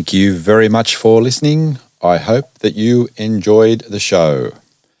 Thank you very much for listening. I hope that you enjoyed the show.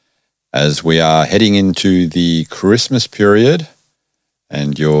 As we are heading into the Christmas period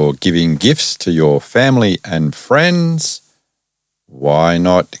and you're giving gifts to your family and friends, why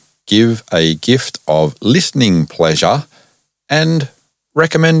not give a gift of listening pleasure and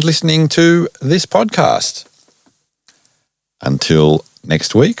recommend listening to this podcast? Until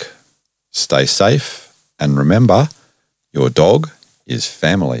next week, stay safe and remember, your dog is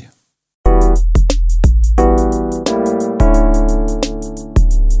family.